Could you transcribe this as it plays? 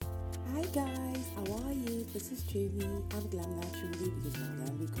guys, how are you? This is Jamie. I'm Glam Naturally because I'm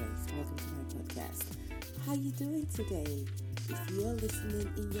Glam with Grace. Welcome to my podcast. How you doing today? If you're listening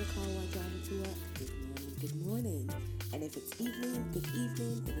in your car while driving to work, good morning. And if it's evening, good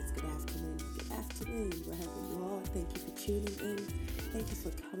evening. If it's good afternoon, wherever you are. Thank you for tuning in. Thank you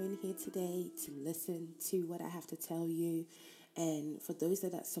for coming here today to listen to what I have to tell you. And for those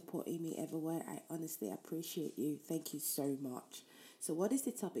that are supporting me everywhere, I honestly appreciate you. Thank you so much. So, what is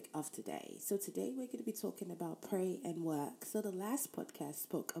the topic of today? So, today we're going to be talking about pray and work. So, the last podcast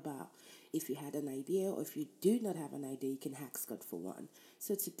spoke about if you had an idea or if you do not have an idea, you can ask God for one.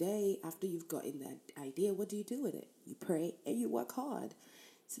 So, today, after you've gotten that idea, what do you do with it? You pray and you work hard.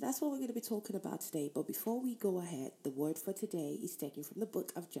 So that's what we're going to be talking about today. But before we go ahead, the word for today is taken from the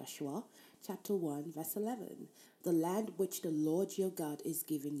book of Joshua, chapter 1, verse 11. The land which the Lord your God is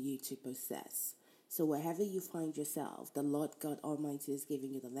giving you to possess. So wherever you find yourself, the Lord God Almighty is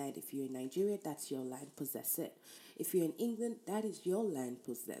giving you the land. If you're in Nigeria, that's your land, possess it. If you're in England, that is your land,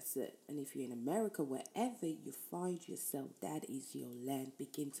 possess it. And if you're in America, wherever you find yourself, that is your land.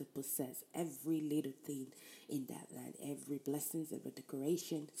 Begin to possess every little thing in that land, every blessings, every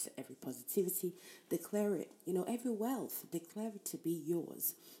decoration, every positivity. Declare it, every wealth, declare it to be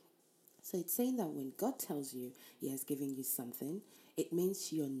yours. So it's saying that when God tells you He has given you something, it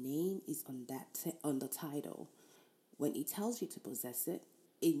means your name is on the title. When He tells you to possess it,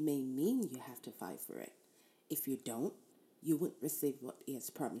 it may mean you have to fight for it. If you don't, you won't receive what He has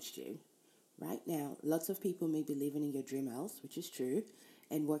promised you. Right now, lots of people may be living in your dream house, which is true,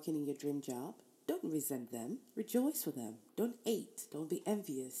 and working in your dream job. Don't resent them. Rejoice for them. Don't hate. Don't be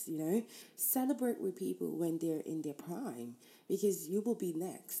envious. Celebrate with people when they're in their prime because you will be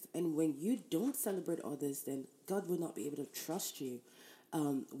next. And when you don't celebrate others, then God will not be able to trust you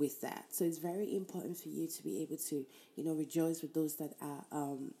with that. So it's very important for you to be able to, rejoice with those that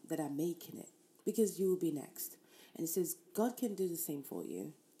are making it because you will be next. And it says God can do the same for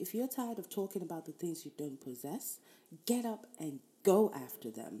you. If you're tired of talking about the things you don't possess, get up and go after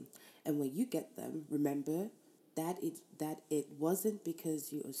them. And when you get them, remember that it wasn't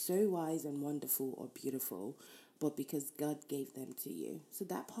because you are so wise and wonderful or beautiful, but because God gave them to you. So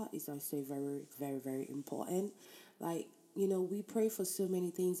that part is also very, very, very important. Like, we pray for so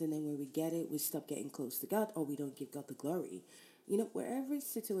many things and then when we get it, we stop getting close to God or we don't give God the glory. Wherever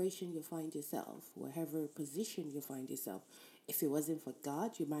situation you find yourself, wherever position you find yourself, if it wasn't for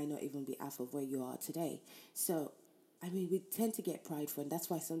God, you might not even be half of where you are today. So, we tend to get prideful, and that's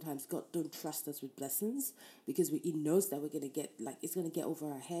why sometimes God don't trust us with blessings because He knows that we're gonna get it's gonna get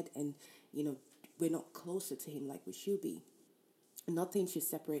over our head, and we're not closer to Him like we should be. Nothing should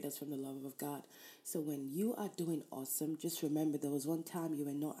separate us from the love of God. So when you are doing awesome, just remember there was one time you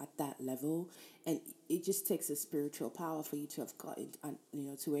were not at that level, and it just takes a spiritual power for you to have gotten,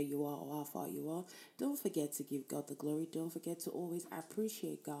 to where you are or how far you are. Don't forget to give God the glory. Don't forget to always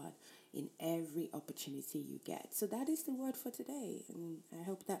appreciate God in every opportunity you get. So that is the word for today, and I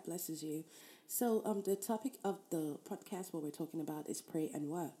hope that blesses you. So the topic of the podcast, what we're talking about, is pray and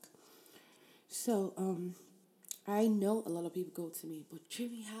work. So I know a lot of people go to me, but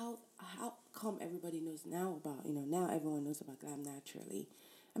Jimmy, how come everybody knows now about, now everyone knows about Glam Naturally?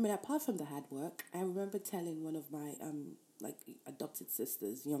 Apart from the hard work, I remember telling one of my adopted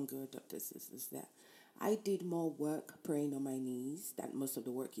sisters, younger adopted sisters, that I did more work praying on my knees than most of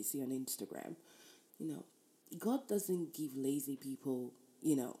the work you see on Instagram. You know, God doesn't give lazy people,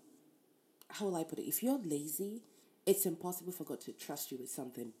 how will I put it? If you're lazy, it's impossible for God to trust you with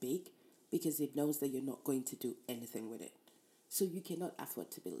something big because He knows that you're not going to do anything with it. So you cannot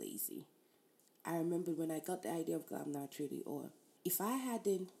afford to be lazy. I remember when I got the idea of Glam Naturally, or if I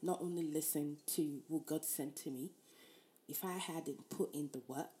hadn't not only listened to what God sent to me, if I hadn't put in the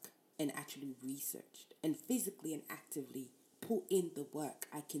work and actually researched and physically and actively put in the work,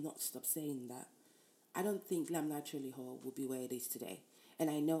 I cannot stop saying that. I don't think Glam Naturally Hall will be where it is today. And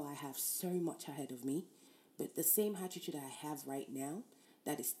I know I have so much ahead of me, but the same attitude I have right now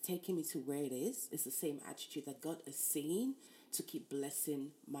that is taking me to where it is the same attitude that God is seeing to keep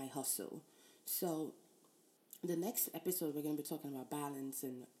blessing my hustle. So the next episode we're gonna be talking about balance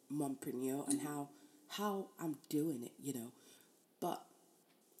and mompreneur and how I'm doing it. But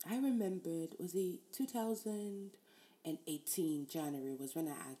I remembered, was it 2018 January was when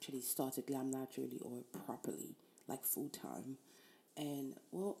I actually started Glam Naturally or properly, like full time. And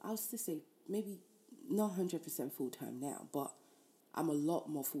well, I'll still say maybe not 100% full time now, but I'm a lot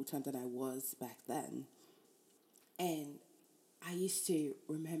more full time than I was back then. And I used to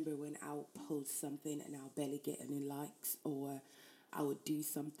remember when I would post something and I'll barely get any likes, or I would do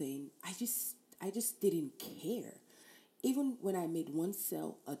something. I just didn't care. Even when I made one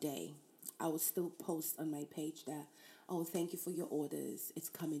sale a day, I would still post on my page that, oh, thank you for your orders. It's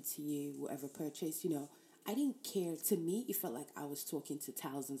coming to you, whoever purchased, I didn't care. To me, it felt like I was talking to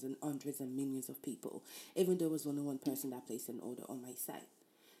thousands and hundreds and millions of people, even though it was only one person that placed an order on my site.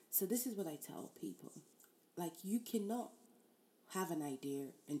 So this is what I tell people. Like, you cannot have an idea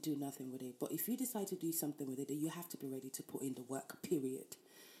and do nothing with it. But if you decide to do something with it, then you have to be ready to put in the work, period.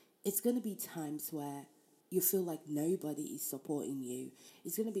 It's going to be times where you feel like nobody is supporting you.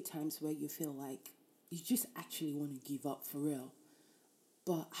 It's going to be times where you feel like you just actually want to give up for real.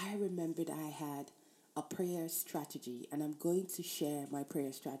 But I remembered I had a prayer strategy, and I'm going to share my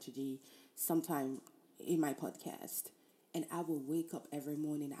prayer strategy sometime in my podcast. And I will wake up every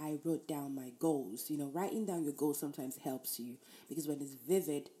morning. I wrote down my goals. Writing down your goals sometimes helps you because when it's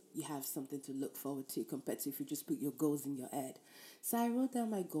vivid, you have something to look forward to compared to if you just put your goals in your head. So I wrote down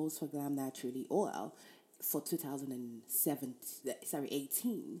my goals for Glam Naturally Oil for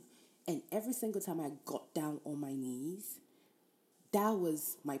 2018. And every single time I got down on my knees, that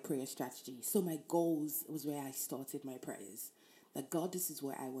was my prayer strategy. So my goals was where I started my prayers. That God, this is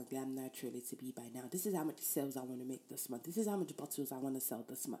where I want Glam Naturally to be by now. This is how much sales I want to make this month. This is how much bottles I want to sell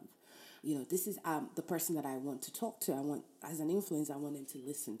this month. This is the person that I want to talk to. I want, as an influencer, I want them to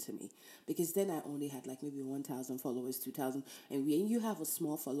listen to me. Because then I only had like maybe 1,000 followers, 2,000. And when you have a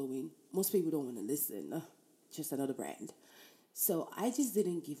small following, most people don't want to listen. Just another brand. So I just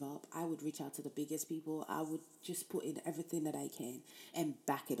didn't give up. I would reach out to the biggest people. I would just put in everything that I can and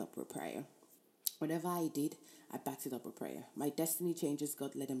back it up with prayer. Whatever I did, I backed it up with prayer. My destiny changes,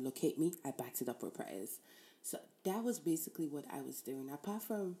 God let him locate me. I backed it up with prayers. So that was basically what I was doing. Apart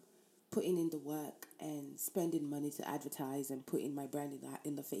from putting in the work and spending money to advertise and putting my brand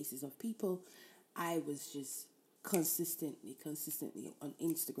in the faces of people, I was just consistently on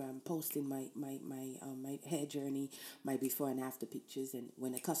Instagram posting my hair journey, my before and after pictures. And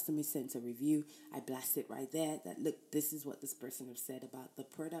when a customer sends a review, I blast it right there that, look, this is what this person has said about the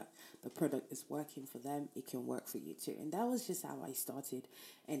product is working for them, it can work for you too. And that was just how I started,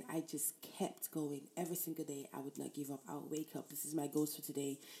 and I just kept going every single day. I would not give up. I would wake up, this is my goals for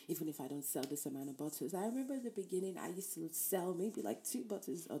today, even if I don't sell this amount of bottles. I remember at the beginning I used to sell maybe like 2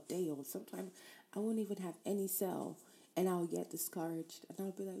 bottles a day, or sometimes I won't even have any sell, and I'll get discouraged, and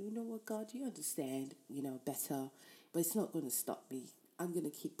I'll be like, you know what, God, you understand, better, but it's not going to stop me. I'm going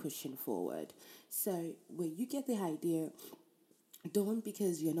to keep pushing forward. So when you get the idea, don't,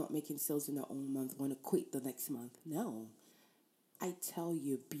 because you're not making sales in the own month, want to quit the next month. No. I tell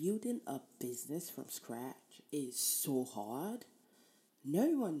you, building a business from scratch is so hard.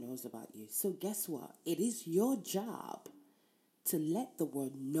 No one knows about you. So guess what? It is your job to let the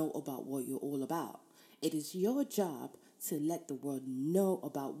world know about what you're all about. It is your job to let the world know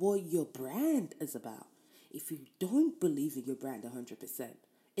about what your brand is about. If you don't believe in your brand 100%,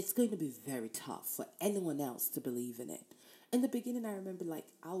 it's going to be very tough for anyone else to believe in it. In the beginning, I remember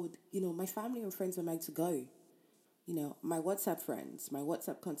I would, my family and friends were meant to go. My WhatsApp friends, my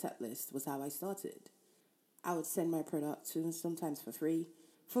WhatsApp contact list was how I started. I would send my product to them, sometimes for free,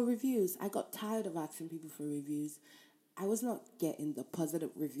 for reviews. I got tired of asking people for reviews. I was not getting the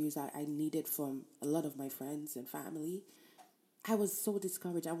positive reviews I needed from a lot of my friends and family. I was so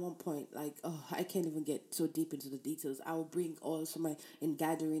discouraged at one point, I can't even get so deep into the details. I will bring oils from in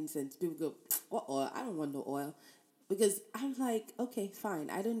gatherings, and people go, what oil? I don't want no oil. Because I'm like, okay, fine.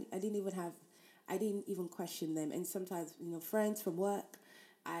 I didn't even question them. And sometimes, friends from work,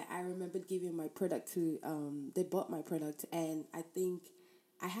 I remember giving my product to, they bought my product, and I think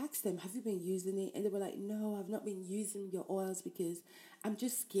I asked them, have you been using it? And they were like, no, I've not been using your oils because I'm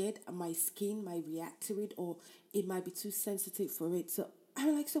just scared my skin might react to it, or it might be too sensitive for it. So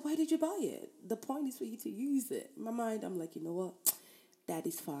I'm like, so why did you buy it? The point is for you to use it. In my mind, I'm like, you know what? That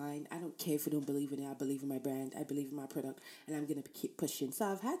is fine. I don't care if you don't believe in it. I believe in my brand. I believe in my product, and I'm going to keep pushing. So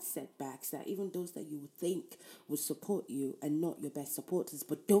I've had setbacks that even those that you would think would support you are not your best supporters,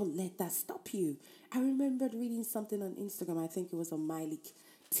 but don't let that stop you. I remembered reading something on Instagram. I think it was on Miley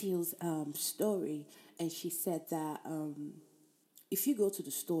Teal's story, and she said that if you go to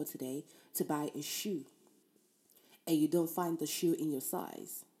the store today to buy a shoe and you don't find the shoe in your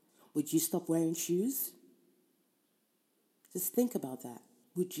size, would you stop wearing shoes? Just think about that.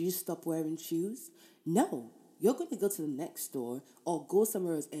 Would you stop wearing shoes? No. You're going to go to the next store or go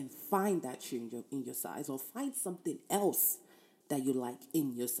somewhere else and find that shoe in your size, or find something else that you like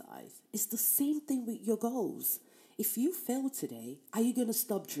in your size. It's the same thing with your goals. If you fail today, are you going to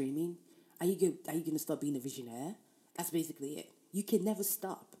stop dreaming? Are you going to stop being a visionary? That's basically it. You can never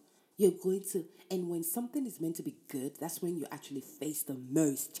stop. You're going to, and when something is meant to be good, that's when you actually face the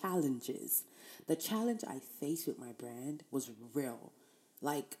most challenges. The challenge I faced with my brand was real.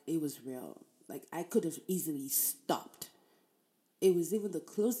 Like, it was real. Like, I could have easily stopped. It was even the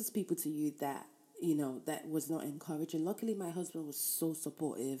closest people to you that, that was not encouraging. Luckily, my husband was so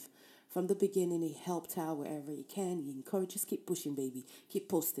supportive. From the beginning, he helped out wherever he can. He encouraged, just keep pushing, baby. Keep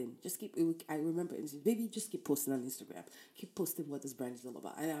posting. Just keep, I remember, it was, baby, just keep posting on Instagram. Keep posting what this brand is all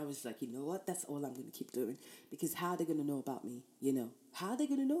about. And I was like, you know what? That's all I'm going to keep doing. Because how are they going to know about me? How are they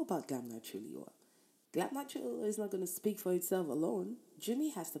going to know about Glam Naturally? Or Glam Natural is not going to speak for itself alone. Jimmy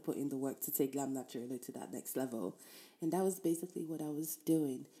has to put in the work to take Glam Natural to that next level. And that was basically what I was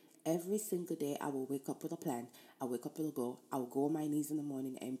doing. Every single day, I will wake up with a plan. I wake up with a goal. I will go on my knees in the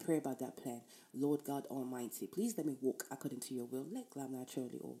morning and pray about that plan. Lord God Almighty, please let me walk according to your will. Let Glam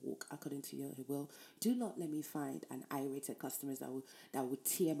Naturally or walk according to your will. Do not let me find an irate customers that would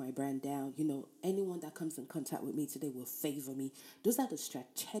tear my brand down. Anyone that comes in contact with me today will favor me. Those are the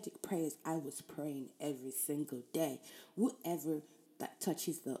strategic prayers I was praying every single day. Whoever that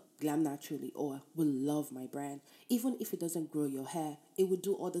touches the Glam Naturally or will love my brand. Even if it doesn't grow your hair, it will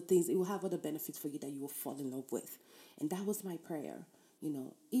do other things. It will have other benefits for you that you will fall in love with. And that was my prayer.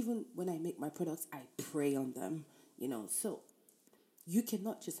 Even when I make my products, I pray on them. So you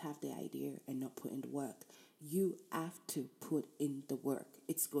cannot just have the idea and not put in the work. You have to put in the work.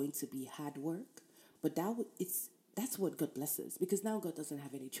 It's going to be hard work, but that's what God blesses, because now God doesn't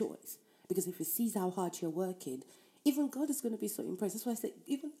have any choice. Because if he sees how hard you're working, even God is going to be so impressed. That's why I say,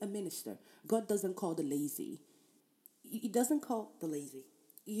 even a minister, God doesn't call the lazy. He doesn't call the lazy.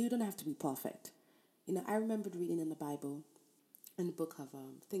 You don't have to be perfect. I remembered reading in the Bible, in the book of, I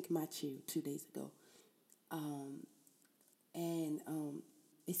think Matthew 2 days ago. And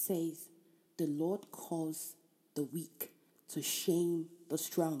it says, the Lord calls the weak to shame the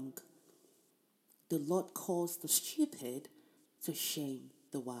strong. The Lord calls the stupid to shame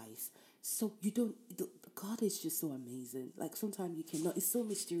the wise. So God is just so amazing. Like, sometimes you cannot, it's so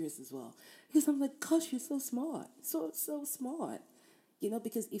mysterious as well. Because I'm like, gosh, you're so smart. So smart.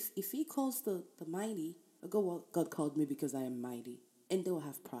 Because if he calls the mighty, God called me because I am mighty. And they will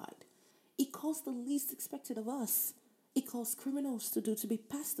have pride. He calls the least expected of us. He calls criminals to be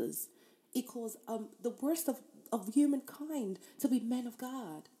pastors. He calls the worst of humankind to be men of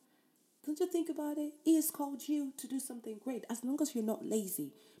God. Don't you think about it? He has called you to do something great, as long as you're not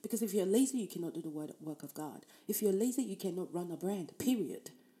lazy. Because if you're lazy, you cannot do the work of God. If you're lazy, you cannot run a brand,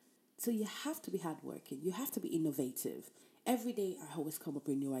 period. So you have to be hardworking. You have to be innovative. Every day, I always come up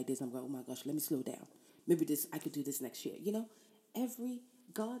with new ideas. I'm going, oh my gosh, let me slow down. Maybe I could do this next year.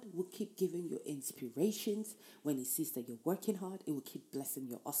 God will keep giving you inspirations. When he sees that you're working hard, it will keep blessing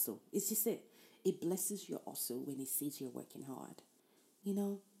your hustle. It's just it. It blesses your hustle when he sees you're working hard.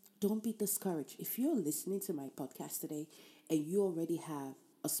 Don't be discouraged. If you're listening to my podcast today and you already have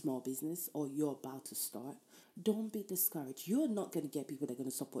a small business or you're about to start, don't be discouraged. You're not going to get people that are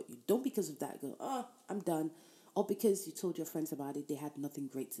going to support you. Don't because of that go, oh, I'm done. Or because you told your friends about it, they had nothing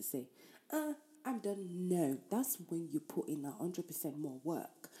great to say. I'm done. No, that's when you put in 100% more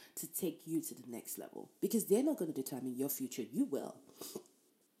work to take you to the next level. Because they're not going to determine your future. You will.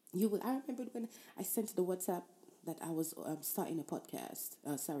 You will. I remember when I sent the WhatsApp that I was starting a podcast.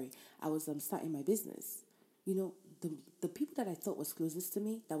 I was starting my business. The people that I thought was closest to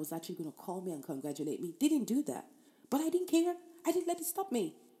me, that was actually going to call me and congratulate me, didn't do that. But I didn't care. I didn't let it stop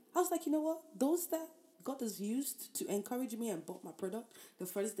me. I was like, you know what? Those that God has used to encourage me and bought my product the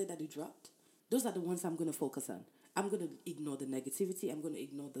first day that it dropped, those are the ones I'm going to focus on. I'm going to ignore the negativity. I'm going to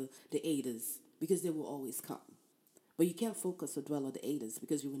ignore the haters, because they will always come. But you can't focus or dwell on the haters,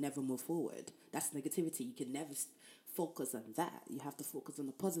 because you will never move forward. That's negativity. You can never focus on that. You have to focus on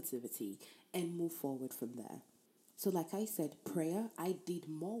the positivity and move forward from there. So like I said, prayer, I did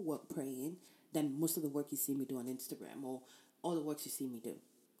more work praying than most of the work you see me do on Instagram or all the work you see me do.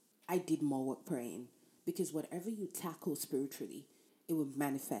 I did more work praying, because whatever you tackle spiritually, it will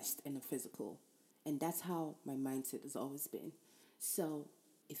manifest in the physical. And that's how my mindset has always been. So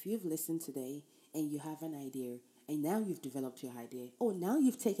if you've listened today and you have an idea, and now you've developed your idea, now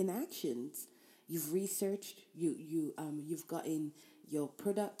you've taken actions, you've researched, you've gotten your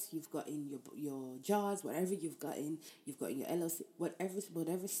product, you've gotten your jars, whatever you've gotten your LLC,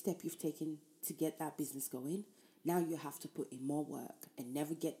 whatever step you've taken to get that business going. Now you have to put in more work and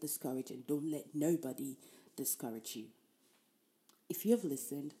never get discouraged, and don't let nobody discourage you. If you have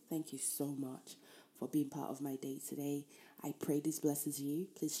listened, thank you so much for being part of my day today. I pray this blesses you.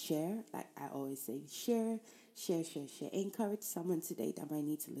 Please share. Like I always say, share. Encourage someone today that might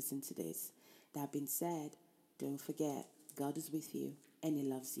need to listen to this. That being said, don't forget, God is with you and he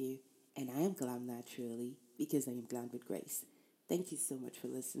loves you. And I am Glam Naturally, because I am glammed with grace. Thank you so much for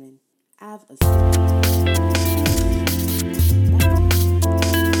listening. Have a